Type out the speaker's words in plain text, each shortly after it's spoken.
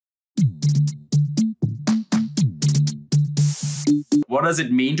what does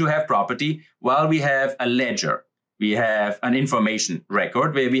it mean to have property? Well, we have a ledger. We have an information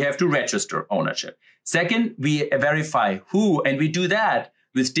record where we have to register ownership. Second, we verify who, and we do that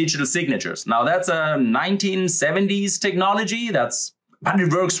with digital signatures. Now, that's a 1970s technology. But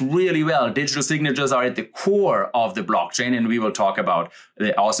it works really well. Digital signatures are at the core of the blockchain, and we will talk about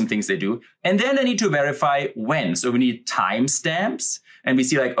the awesome things they do. And then I need to verify when. So we need timestamps, and we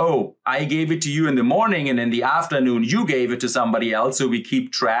see like, oh, I gave it to you in the morning, and in the afternoon, you gave it to somebody else. So we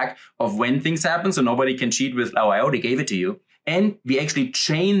keep track of when things happen, so nobody can cheat with, oh, I already gave it to you. And we actually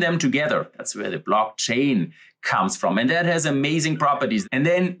chain them together. That's where the blockchain comes from. And that has amazing properties. And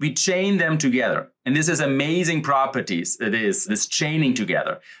then we chain them together. And this has amazing properties. It is this chaining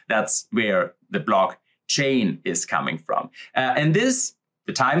together. That's where the blockchain is coming from. And this,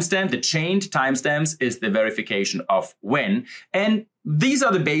 the timestamp, the chained timestamps is the verification of when. And these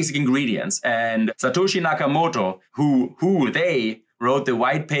are the basic ingredients. And Satoshi Nakamoto, they wrote the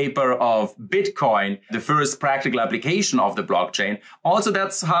white paper of Bitcoin, the first practical application of the blockchain. Also,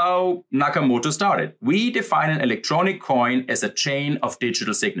 that's how Nakamoto started. We define an electronic coin as a chain of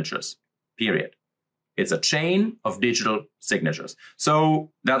digital signatures, period. It's a chain of digital signatures.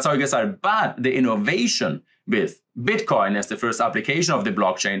 So that's how it gets started. But the innovation with Bitcoin as the first application of the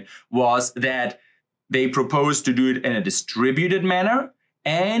blockchain was that they proposed to do it in a distributed manner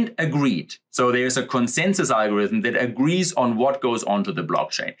and agreed. So there's a consensus algorithm that agrees on what goes onto the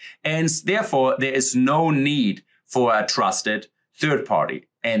blockchain. And therefore, there is no need for a trusted third party.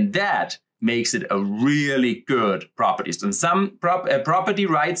 And that makes it a really good property system. A property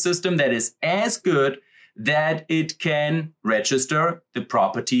rights system that is as good that it can register the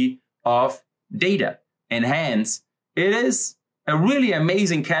property of data. And hence, it is a really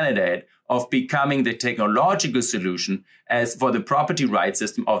amazing candidate of becoming the technological solution as for the property rights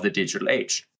system of the digital age.